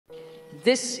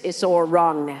This is all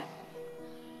wrong.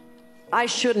 I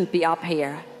shouldn't be up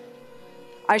here.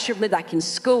 I should be back in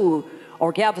school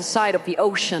or the other side of the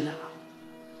ocean.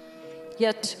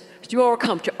 Yet you all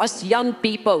come to us young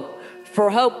people for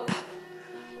hope.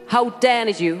 How dare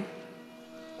you?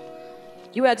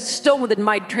 You had stolen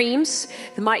my dreams,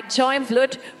 my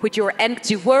childhood with your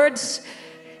empty words,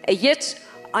 and yet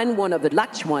I'm one of the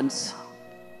lucky ones.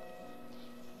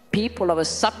 People are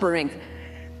suffering,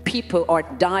 people are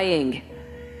dying,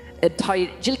 entire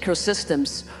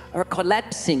ecosystems are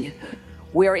collapsing.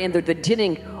 We are in the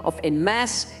beginning of a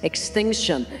mass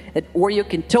extinction, and all you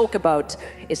can talk about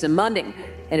is the money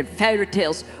and the fairy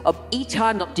tales of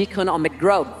eternal economic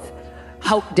growth.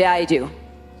 How dare you?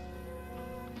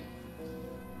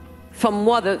 For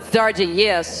more than 30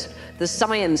 years, the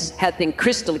science has been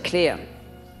crystal clear.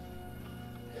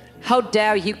 How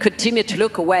dare you continue to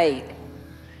look away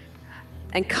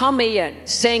and come here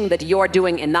saying that you are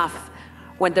doing enough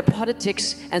when the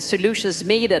politics and solutions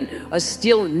needed are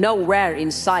still nowhere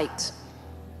in sight.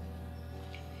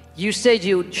 You said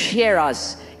you cheer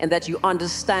us and that you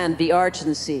understand the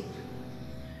urgency.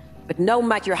 But no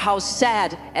matter how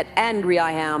sad and angry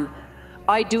I am,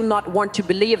 I do not want to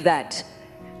believe that.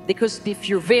 Because if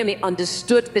you really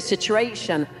understood the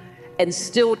situation and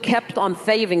still kept on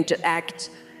failing to act,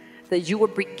 that you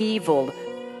would be evil.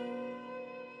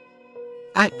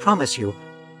 I promise you,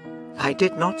 I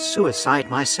did not suicide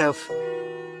myself.